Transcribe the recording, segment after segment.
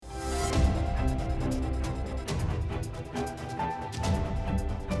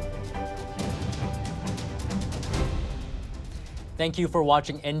Thank you for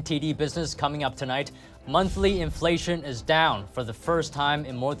watching NTD Business. Coming up tonight, monthly inflation is down for the first time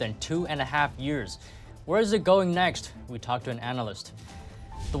in more than 2.5 years. Where is it going next? We talked to an analyst.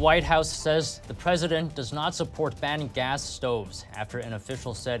 The White House says the president does not support banning gas stoves after an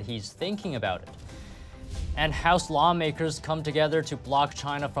official said he's thinking about it. And House lawmakers come together to block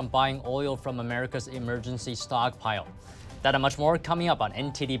China from buying oil from America's emergency stockpile. That and much more coming up on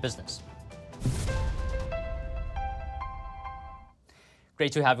NTD Business.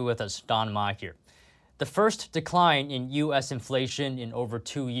 Great to have you with us. Don Ma here. The first decline in U.S. inflation in over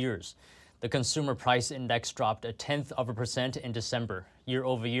 2 years. The consumer price index dropped 0.1% in December.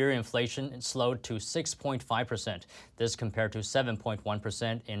 Year-over-year inflation slowed to 6.5%. This compared to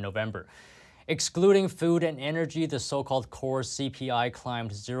 7.1% in November. Excluding food and energy, the so-called core CPI climbed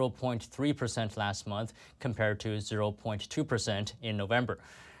 0.3% last month compared to 0.2% in November.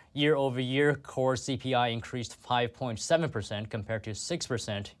 Year-over-year, core CPI increased 5.7% compared to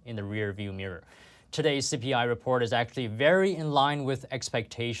 6% in the rearview mirror. Today's CPI report is actually very in line with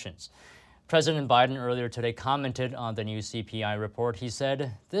expectations. President Biden earlier today commented on the new CPI report. He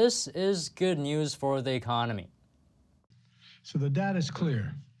said, "This is good news for the economy." So the data is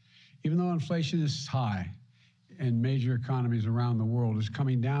clear. Even though inflation is high in major economies around the world, it's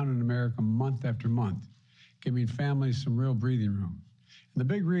coming down in America month after month, giving families some real breathing room. And the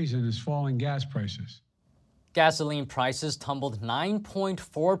big reason is falling gas prices. Gasoline prices tumbled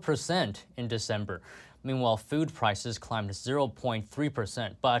 9.4% in December. Meanwhile, food prices climbed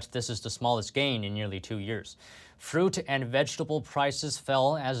 0.3%, but this is the smallest gain in nearly 2 years. Fruit and vegetable prices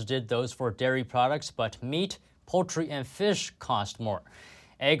fell, as did those for dairy products, but meat, poultry, and fish cost more.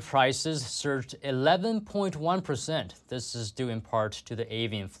 Egg prices surged 11.1%. This is due in part to the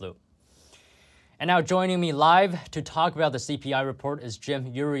avian flu. And now joining me live to talk about the CPI report is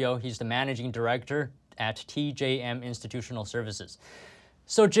Jim Iuorio. He's the managing director at TJM Institutional Services.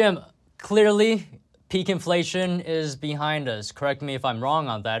 So Jim, clearly peak inflation is behind us. Correct me if I'm wrong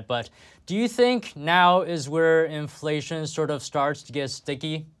on that, but do you think now is where inflation sort of starts to get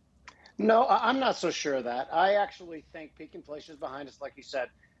sticky? No, I'm not so sure of that. I actually think peak inflation is behind us, like you said,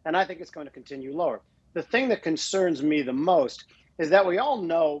 and I think it's going to continue lower. The thing that concerns me the most is that we all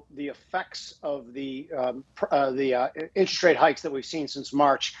know the effects of the interest rate hikes that we've seen since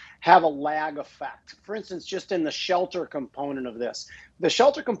March have a lag effect. For instance, just in the shelter component of this, the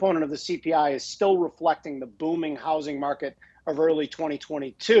shelter component of the CPI is still reflecting the booming housing market of early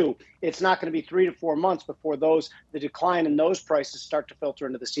 2022. It's not going to be 3 to 4 months before the decline in those prices start to filter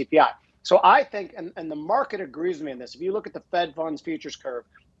into the CPI. So I think, and the market agrees with me on this, if you look at the Fed funds futures curve,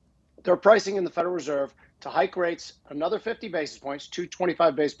 they're pricing in the Federal Reserve to hike rates another 50 basis points,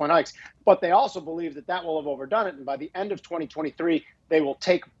 25 basis point hikes. But they also believe that that will have overdone it. And by the end of 2023, they will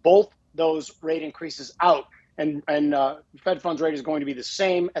take both those rate increases out. And Fed funds rate is going to be the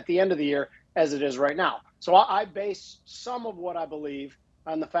same at the end of the year as it is right now. So I base some of what I believe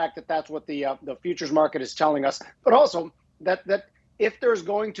on the fact that that's what the futures market is telling us, but also that if there's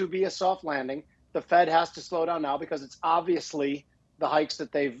going to be a soft landing, the Fed has to slow down now because it's obviously the hikes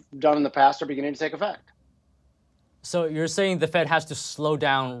that they've done in the past are beginning to take effect. So you're saying the Fed has to slow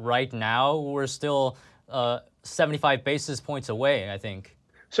down right now? We're still 75 basis points away, I think.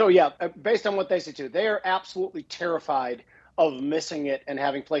 So yeah, based on what they say too, they are absolutely terrified of missing it and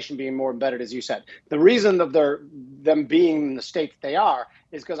having inflation being more embedded, as you said. The reason of them being in the state that they are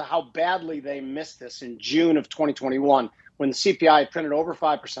is because of how badly they missed this in June of 2021, when the CPI printed over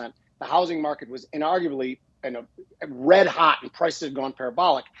 5%. The housing market was inarguably red hot and prices had gone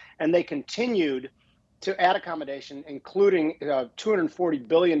parabolic, and they continued to add accommodation, including $240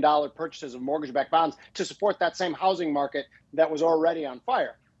 billion purchases of mortgage-backed bonds to support that same housing market that was already on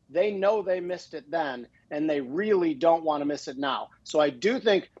fire. They know they missed it then, and they really don't want to miss it now. So I do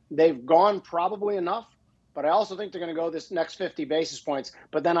think they've gone probably enough, but I also think they're going to go this next 50 basis points.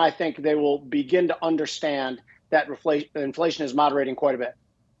 But then I think they will begin to understand that inflation is moderating quite a bit.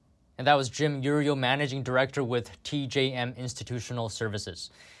 And that was Jim Iuorio, Managing Director with TJM Institutional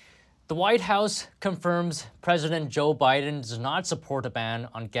Services. The White House confirms President Joe Biden does not support a ban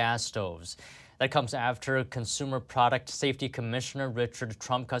on gas stoves. That comes after Consumer Product Safety Commissioner Richard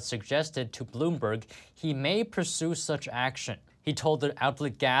Trumka suggested to Bloomberg he may pursue such action. He told the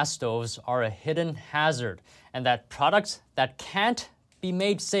outlet gas stoves are a hidden hazard and that products that can't be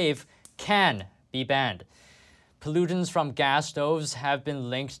made safe can be banned. Pollutants from gas stoves have been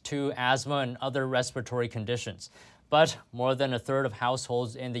linked to asthma and other respiratory conditions, but more than a third of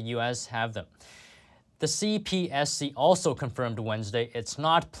households in the U.S. have them. The CPSC also confirmed Wednesday it's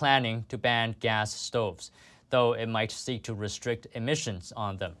not planning to ban gas stoves, though it might seek to restrict emissions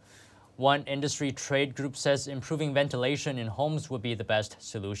on them. One industry trade group says improving ventilation in homes would be the best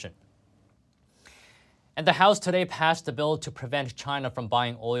solution. And the House today passed a bill to prevent China from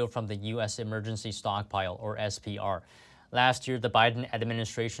buying oil from the U.S. Emergency Stockpile, or SPR. Last year, the Biden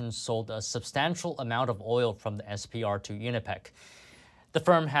administration sold a substantial amount of oil from the SPR to Unipec. The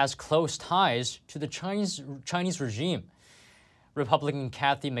firm has close ties to the Chinese regime. Republican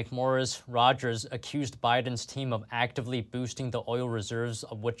Kathy McMorris Rodgers accused Biden's team of actively boosting the oil reserves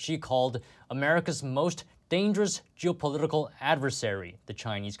of what she called America's most dangerous geopolitical adversary, the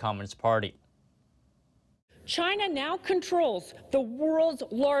Chinese Communist Party. China now controls the world's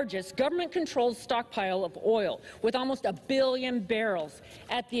largest government-controlled stockpile of oil, with almost 1 billion barrels,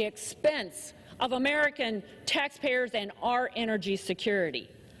 at the expense of American taxpayers and our energy security.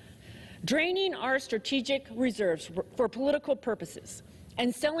 Draining our strategic reserves for political purposes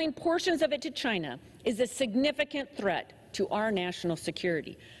and selling portions of it to China is a significant threat to our national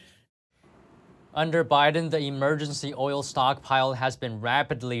security. Under Biden, the emergency oil stockpile has been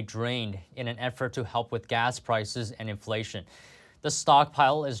rapidly drained in an effort to help with gas prices and inflation. The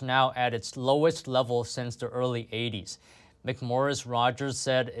stockpile is now at its lowest level since the early 80s. McMorris Rodgers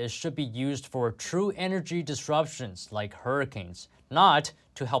said it should be used for true energy disruptions like hurricanes, not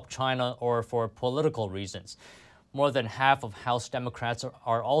to help China or for political reasons. More than half of House Democrats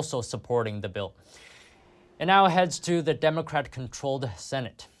are also supporting the bill. It now heads to the Democrat-controlled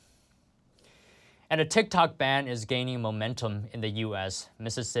Senate. And a TikTok ban is gaining momentum in the U.S.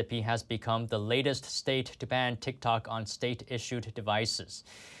 Mississippi has become the latest state to ban TikTok on state-issued devices.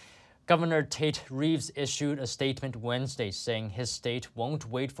 Governor Tate Reeves issued a statement Wednesday saying his state won't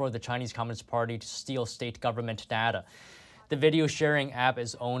wait for the Chinese Communist Party to steal state government data. The video sharing app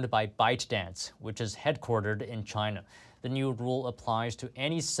is owned by ByteDance, which is headquartered in China. The new rule applies to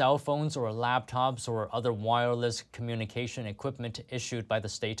any cell phones or laptops or other wireless communication equipment issued by the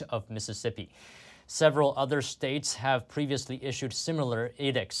state of Mississippi. Several other states have previously issued similar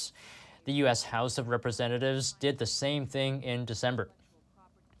edicts. The U.S. House of Representatives did the same thing in December.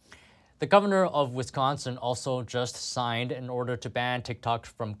 The governor of Wisconsin also just signed an order to ban TikTok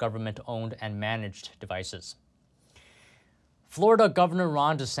from government-owned and managed devices. Florida Governor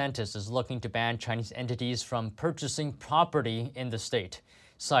Ron DeSantis is looking to ban Chinese entities from purchasing property in the state,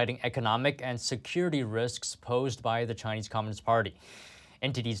 citing economic and security risks posed by the Chinese Communist Party.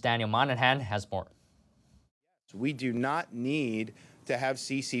 NTD's Daniel Monahan has more. We do not need to have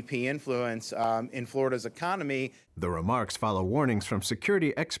CCP influence in Florida's economy. The remarks follow warnings from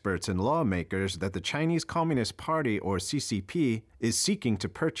security experts and lawmakers that the Chinese Communist Party, or CCP, is seeking to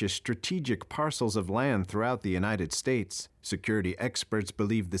purchase strategic parcels of land throughout the United States. Security experts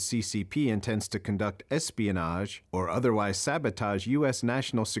believe the CCP intends to conduct espionage or otherwise sabotage U.S.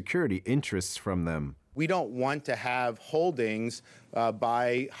 national security interests from them. We don't want to have holdings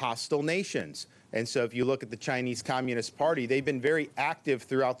by hostile nations. And so if you look at the Chinese Communist Party, they've been very active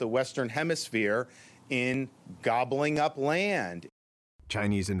throughout the Western Hemisphere in gobbling up land.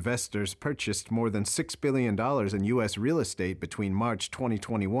 Chinese investors purchased more than $6 billion in U.S. real estate between March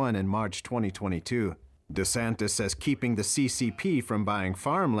 2021 and March 2022. DeSantis says keeping the CCP from buying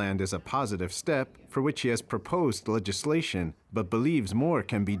farmland is a positive step, for which he has proposed legislation, but believes more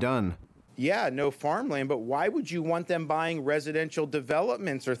can be done. Yeah, no farmland, but why would you want them buying residential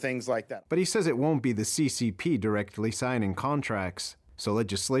developments or things like that? But he says it won't be the CCP directly signing contracts, so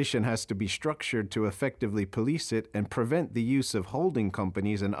legislation has to be structured to effectively police it and prevent the use of holding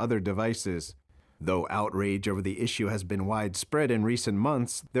companies and other devices. Though outrage over the issue has been widespread in recent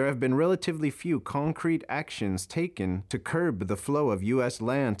months, there have been relatively few concrete actions taken to curb the flow of U.S.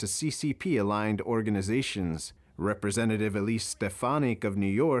 land to CCP-aligned organizations. Representative Elise Stefanik of New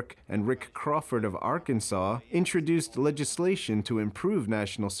York and Rick Crawford of Arkansas introduced legislation to improve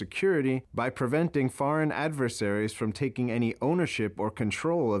national security by preventing foreign adversaries from taking any ownership or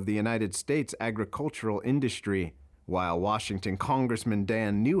control of the United States agricultural industry. While Washington Congressman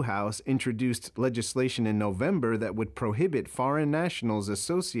Dan Newhouse introduced legislation in November that would prohibit foreign nationals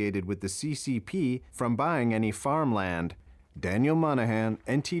associated with the CCP from buying any farmland. Daniel Monahan,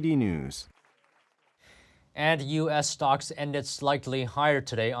 NTD News. And U.S. stocks ended slightly higher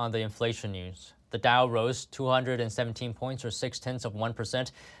today on the inflation news. The Dow rose 217 points, or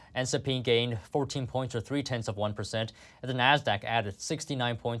 0.6%. S&P gained 14 points, or 0.3%. And the Nasdaq added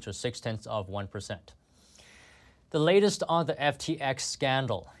 69 points, or 0.6%. The latest on the FTX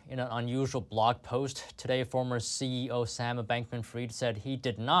scandal. In an unusual blog post today, former CEO Sam Bankman-Fried said he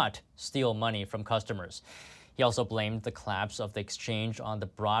did not steal money from customers. He also blamed the collapse of the exchange on the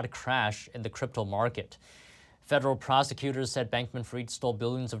broad crash in the crypto market. Federal prosecutors said Bankman-Fried stole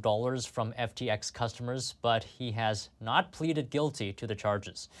billions of dollars from FTX customers, but he has not pleaded guilty to the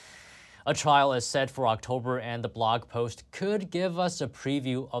charges. A trial is set for October, and the blog post could give us a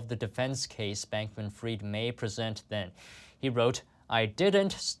preview of the defense case Bankman-Fried may present then. He wrote, "I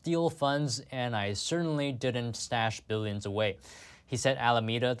didn't steal funds, and I certainly didn't stash billions away." He said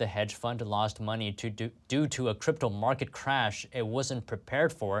Alameda, the hedge fund, lost money due to a crypto market crash it wasn't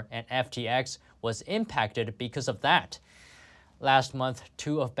prepared for, and FTX was impacted because of that. Last month,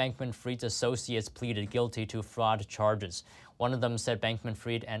 2 of Bankman-Fried's associates pleaded guilty to fraud charges. One of them said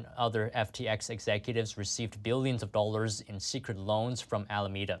Bankman-Fried and other FTX executives received billions of dollars in secret loans from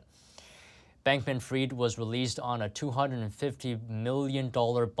Alameda. Bankman-Fried was released on a $250 million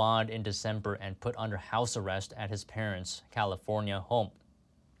bond in December and put under house arrest at his parents' California home.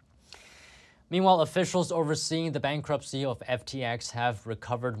 Meanwhile, officials overseeing the bankruptcy of FTX have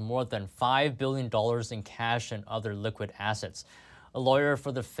recovered more than $5 billion in cash and other liquid assets. A lawyer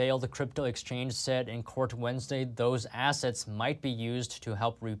for the failed crypto exchange said in court Wednesday those assets might be used to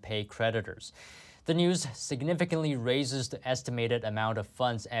help repay creditors. The news significantly raises the estimated amount of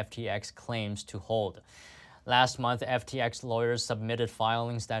funds FTX claims to hold. Last month, FTX lawyers submitted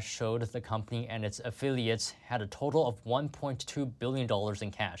filings that showed the company and its affiliates had a total of $1.2 billion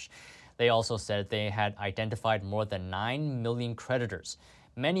in cash. They also said they had identified more than 9 million creditors,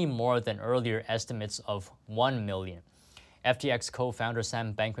 many more than earlier estimates of 1 million. FTX co-founder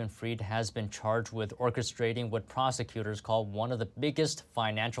Sam Bankman-Fried has been charged with orchestrating what prosecutors call one of the biggest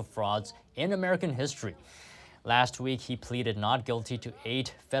financial frauds in American history. Last week, he pleaded not guilty to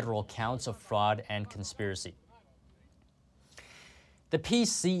 8 federal counts of fraud and conspiracy. The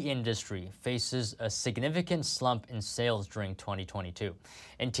PC industry faces a significant slump in sales during 2022.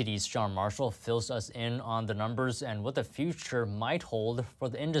 NTD's John Marshall fills us in on the numbers and what the future might hold for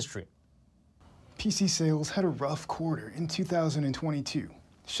the industry. PC sales had a rough quarter in 2022.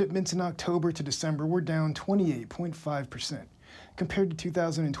 Shipments in October to December were down 28.5% compared to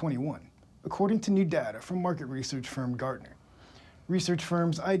 2021, according to new data from market research firm Gartner. Research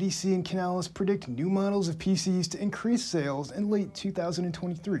firms IDC and Canalys predict new models of PCs to increase sales in late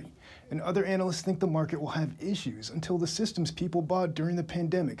 2023, and other analysts think the market will have issues until the systems people bought during the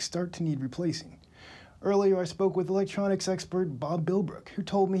pandemic start to need replacing. Earlier, I spoke with electronics expert Bob Bilbrook, who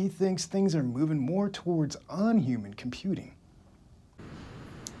told me he thinks things are moving more towards on-human computing.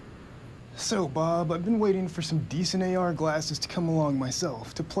 So, Bob, I've been waiting for some decent AR glasses to come along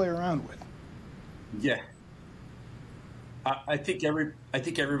myself to play around with. Yeah. I think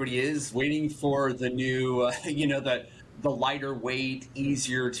everybody is waiting for the new, the lighter weight,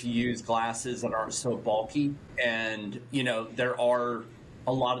 easier to use glasses that aren't so bulky. And, there are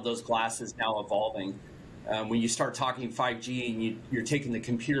a lot of those glasses now evolving. When you start talking 5G and you're taking the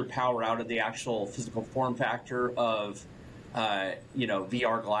computer power out of the actual physical form factor of,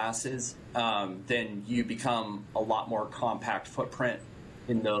 VR glasses, then you become a lot more compact footprint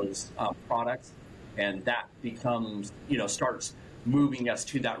in those products. And that becomes, starts moving us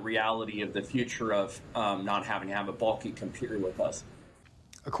to that reality of the future of not having to have a bulky computer with us.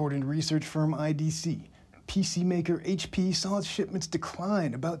 According to research firm IDC, PC maker HP saw its shipments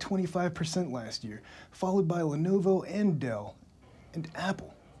decline about 25% last year, followed by Lenovo and Dell. And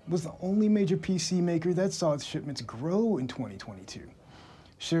Apple was the only major PC maker that saw its shipments grow in 2022.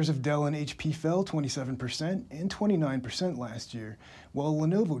 Shares of Dell and HP fell 27% and 29% last year, while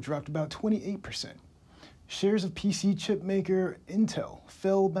Lenovo dropped about 28%. Shares of PC chip maker Intel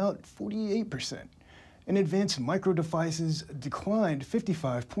fell about 48%, and Advanced Micro Devices declined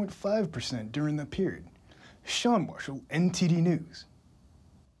 55.5% during the period. Sean Marshall, NTD News.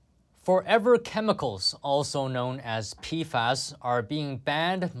 Forever chemicals, also known as PFAS, are being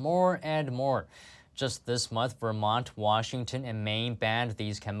banned more and more. Just this month, Vermont, Washington, and Maine banned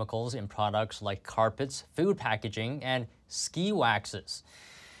these chemicals in products like carpets, food packaging, and ski waxes.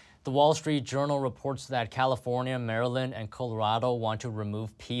 The Wall Street Journal reports that California, Maryland, and Colorado want to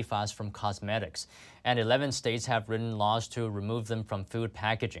remove PFAS from cosmetics, and 11 states have written laws to remove them from food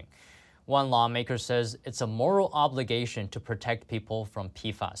packaging. One lawmaker says it's a moral obligation to protect people from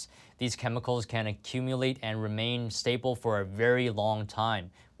PFAS. These chemicals can accumulate and remain stable for a very long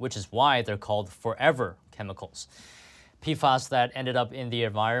time, which is why they're called forever chemicals. PFAS that ended up in the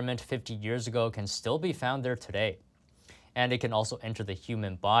environment 50 years ago can still be found there today. And it can also enter the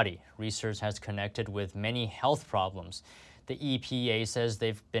human body. Research has connected with many health problems. The EPA says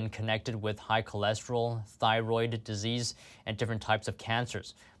they've been connected with high cholesterol, thyroid disease, and different types of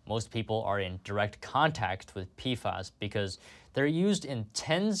cancers. Most people are in direct contact with PFAS because they're used in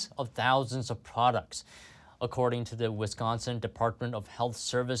tens of thousands of products. According to the Wisconsin Department of Health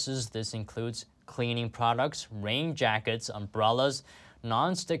Services, this includes cleaning products, rain jackets, umbrellas,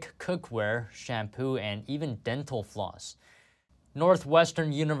 non-stick cookware, shampoo, and even dental floss.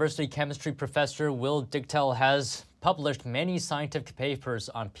 Northwestern University chemistry professor Will Dichtel has published many scientific papers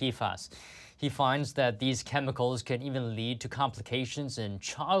on PFAS. He finds that these chemicals can even lead to complications in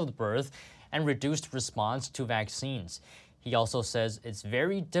childbirth and reduced response to vaccines. He also says it's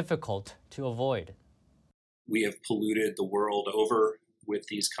very difficult to avoid. We have polluted the world over with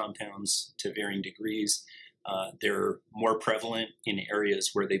these compounds to varying degrees. They're more prevalent in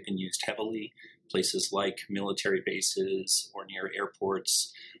areas where they've been used heavily, places like military bases or near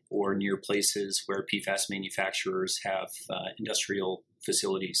airports or near places where PFAS manufacturers have industrial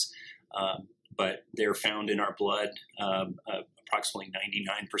facilities. But they're found in our blood. Approximately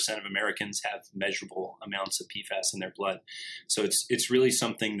 99% of Americans have measurable amounts of PFAS in their blood. So it's really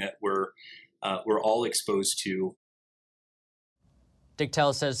something that we're all exposed to.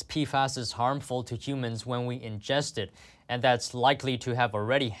 Dichtel says PFAS is harmful to humans when we ingest it, and that's likely to have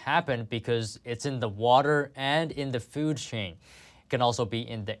already happened because it's in the water and in the food chain. It can also be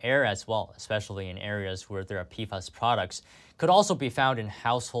in the air as well, especially in areas where there are PFAS products. Could also be found in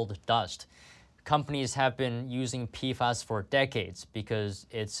household dust. Companies have been using PFAS for decades because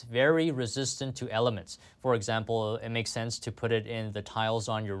it's very resistant to elements. For example, it makes sense to put it in the tiles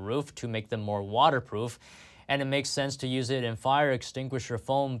on your roof to make them more waterproof. And it makes sense to use it in fire extinguisher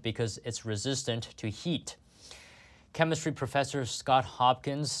foam because it's resistant to heat. Chemistry professor Scott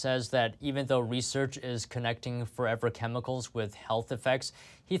Hopkins says that even though research is connecting forever chemicals with health effects,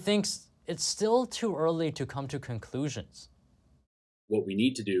 he thinks it's still too early to come to conclusions. What we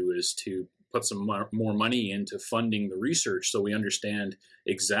need to do is to put some more money into funding the research so we understand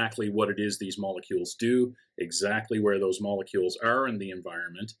exactly what it is these molecules do, exactly where those molecules are in the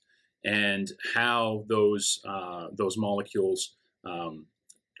environment, and how those molecules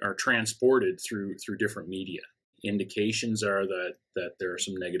are transported through different media. Indications are that there are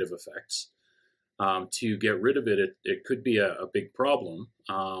some negative effects. To get rid of it, it could be a big problem.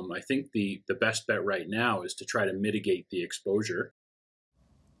 I think the best bet right now is to try to mitigate the exposure.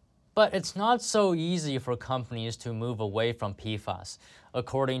 But it's not so easy for companies to move away from PFAS.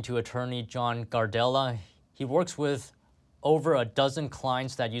 According to attorney John Gardella, he works with over a dozen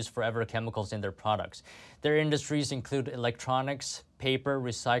clients that use forever chemicals in their products. Their industries include electronics, paper,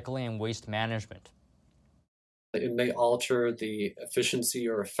 recycling, and waste management. It may alter the efficiency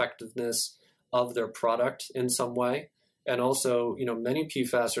or effectiveness of their product in some way. And also, many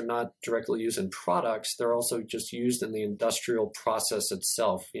PFAS are not directly used in products. They're also just used in the industrial process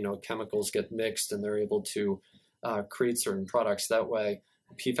itself. Chemicals get mixed and they're able to create certain products that way.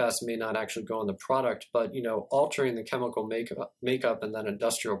 PFAS may not actually go in the product, but, altering the chemical makeup and that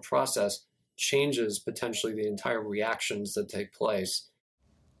industrial process changes potentially the entire reactions that take place.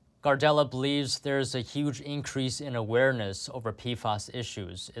 Gardella believes there's a huge increase in awareness over PFAS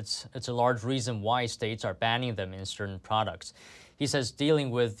issues. It's a large reason why states are banning them in certain products. He says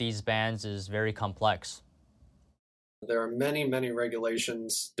dealing with these bans is very complex. There are many, many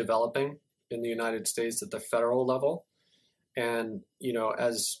regulations developing in the United States at the federal level. And,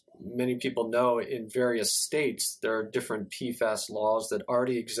 as many people know, in various states, there are different PFAS laws that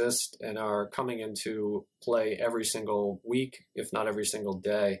already exist and are coming into play every single week, if not every single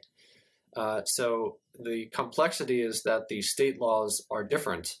day. So the complexity is that the state laws are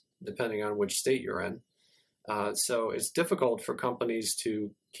different depending on which state you're in. So it's difficult for companies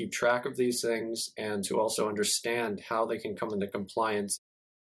to keep track of these things and to also understand how they can come into compliance.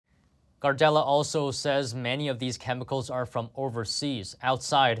 Gardella also says many of these chemicals are from overseas,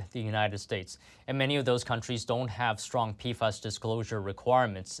 outside the United States, and many of those countries don't have strong PFAS disclosure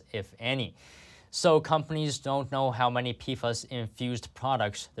requirements, if any. So companies don't know how many PFAS-infused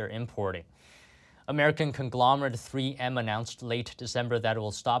products they're importing. American conglomerate 3M announced late December that it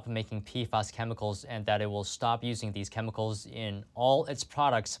will stop making PFAS chemicals and that it will stop using these chemicals in all its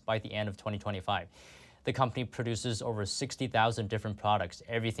products by the end of 2025. The company produces over 60,000 different products,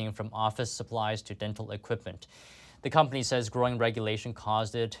 everything from office supplies to dental equipment. The company says growing regulation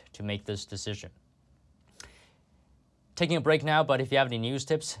caused it to make this decision. Taking a break now, but if you have any news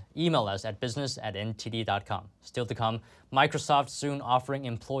tips, email us at business@ntd.com. Still to come, Microsoft soon offering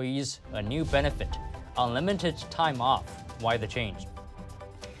employees a new benefit, unlimited time off. Why the change?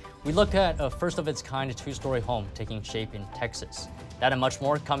 We look at a first-of-its-kind two-story home taking shape in Texas. That and much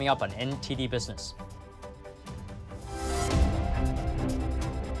more coming up on NTD Business.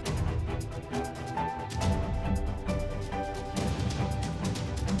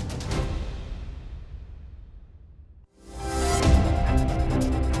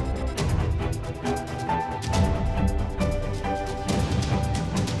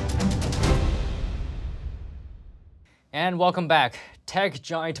 And welcome back. Tech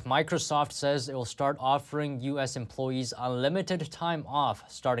giant Microsoft says it will start offering U.S. employees unlimited time off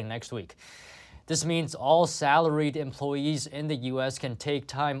starting next week. This means all salaried employees in the U.S. can take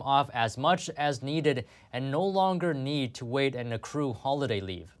time off as much as needed and no longer need to wait and accrue holiday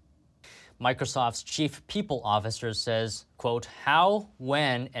leave. Microsoft's chief people officer says, quote, how,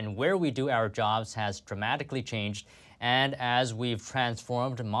 when, and where we do our jobs has dramatically changed, and as we've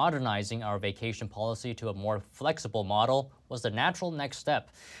transformed, modernizing our vacation policy to a more flexible model was the natural next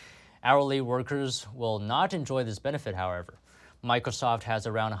step. Hourly workers will not enjoy this benefit, however. Microsoft has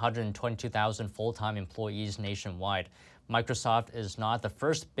around 122,000 full-time employees nationwide. Microsoft is not the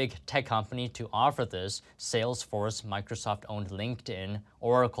first big tech company to offer this. Salesforce, Microsoft-owned LinkedIn,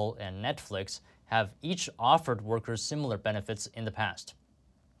 Oracle, and Netflix have each offered workers similar benefits in the past.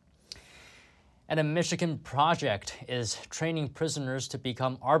 And a Michigan project is training prisoners to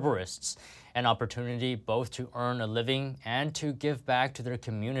become arborists, an opportunity both to earn a living and to give back to their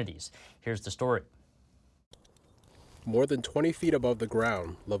communities. Here's the story. More than 20 feet above the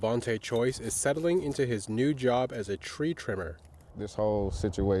ground, Levante Choice is settling into his new job as a tree trimmer. This whole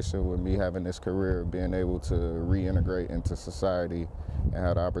situation with me having this career, being able to reintegrate into society and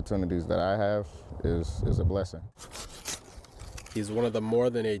have the opportunities that I have is a blessing. He's one of the more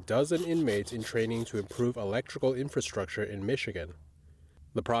than a dozen inmates in training to improve electrical infrastructure in Michigan.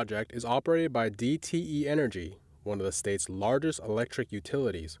 The project is operated by DTE Energy, one of the state's largest electric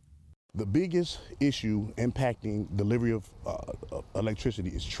utilities. The biggest issue impacting delivery of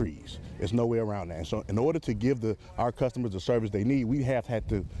electricity is trees. There's no way around that. And so in order to give our customers the service they need, we have had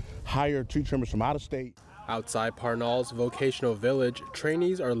to hire tree trimmers from out of state. Outside Parnall's vocational village,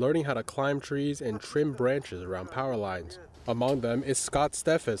 trainees are learning how to climb trees and trim branches around power lines. Among them is Scott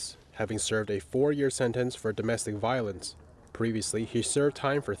Steffes, having served a 4-year sentence for domestic violence. Previously, he served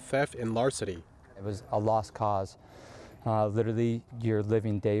time for theft and larceny. It was a lost cause. Literally, you're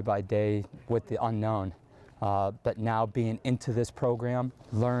living day by day with the unknown. But now being into this program,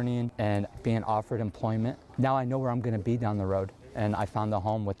 learning and being offered employment, now I know where I'm going to be down the road, and I found a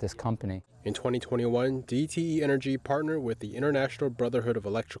home with this company. In 2021, DTE Energy partnered with the International Brotherhood of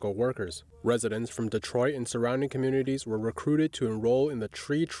Electrical Workers. Residents from Detroit and surrounding communities were recruited to enroll in the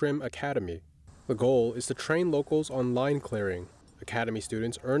Tree Trim Academy. The goal is to train locals on line clearing. Academy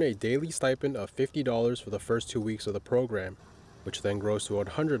students earn a daily stipend of $50 for the first 2 weeks of the program, which then grows to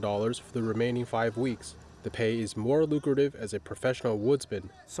 $100 for the remaining 5 weeks. The pay is more lucrative as a professional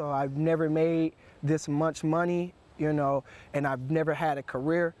woodsman. So I've never made this much money, and I've never had a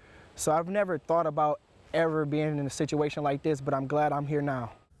career. So I've never thought about ever being in a situation like this, but I'm glad I'm here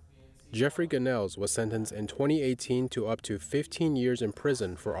now. Jeffrey Ganells was sentenced in 2018 to up to 15 years in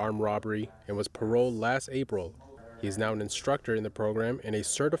prison for armed robbery and was paroled last April. He is now an instructor in the program and a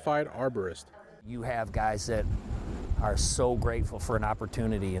certified arborist. You have guys that are so grateful for an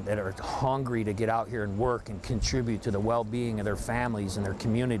opportunity and that are hungry to get out here and work and contribute to the well-being of their families and their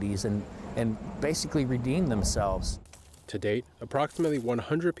communities and basically redeem themselves. To date, approximately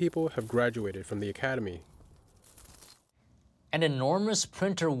 100 people have graduated from the academy. An enormous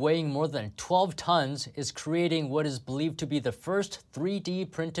printer weighing more than 12 tons is creating what is believed to be the first 3D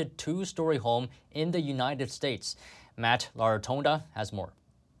printed 2-story home in the United States. Matt Larotonda has more.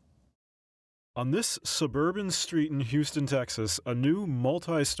 On this suburban street in Houston, Texas, a new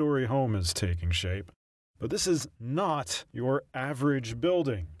multi-story home is taking shape. But this is not your average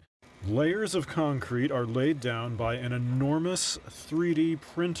building. Layers of concrete are laid down by an enormous 3D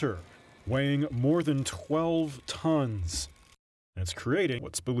printer, weighing more than 12 tons. It's creating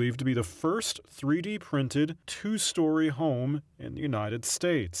what's believed to be the first 3D printed 2-story home in the United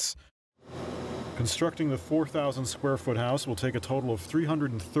States. Constructing the 4,000 square foot house will take a total of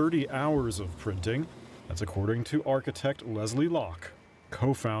 330 hours of printing. That's according to architect Leslie Locke,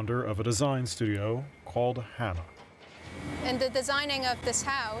 co-founder of a design studio called Hannah. In the designing of this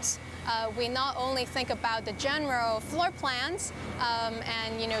house, we not only think about the general floor plans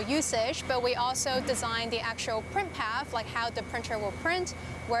and usage, but we also design the actual print path, like how the printer will print,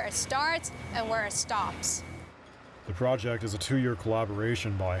 where it starts and where it stops. The project is a 2-year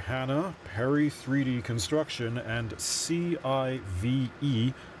collaboration by Hannah, Perry 3D Construction, and CIVE,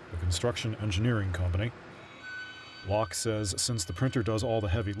 the construction engineering company. Locke says since the printer does all the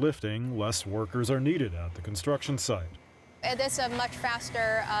heavy lifting, less workers are needed at the construction site. It is a much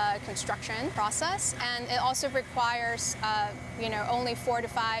faster construction process, and it also requires, only 4 to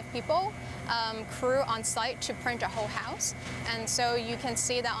 5 people, crew on site to print a whole house. And so you can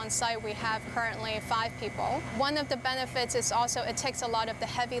see that on site we have currently 5 people. One of the benefits is also it takes a lot of the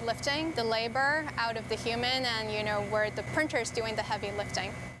heavy lifting, the labor out of the human, and where the printer is doing the heavy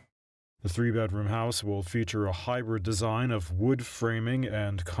lifting. The 3-bedroom house will feature a hybrid design of wood framing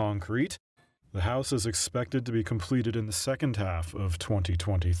and concrete. The house is expected to be completed in the second half of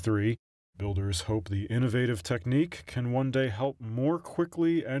 2023. Builders hope the innovative technique can one day help more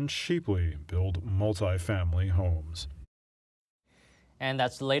quickly and cheaply build multifamily homes. And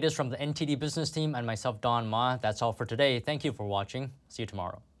that's the latest from the NTD Business Team and myself, Don Ma. That's all for today. Thank you for watching. See you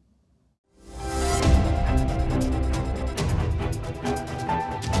tomorrow.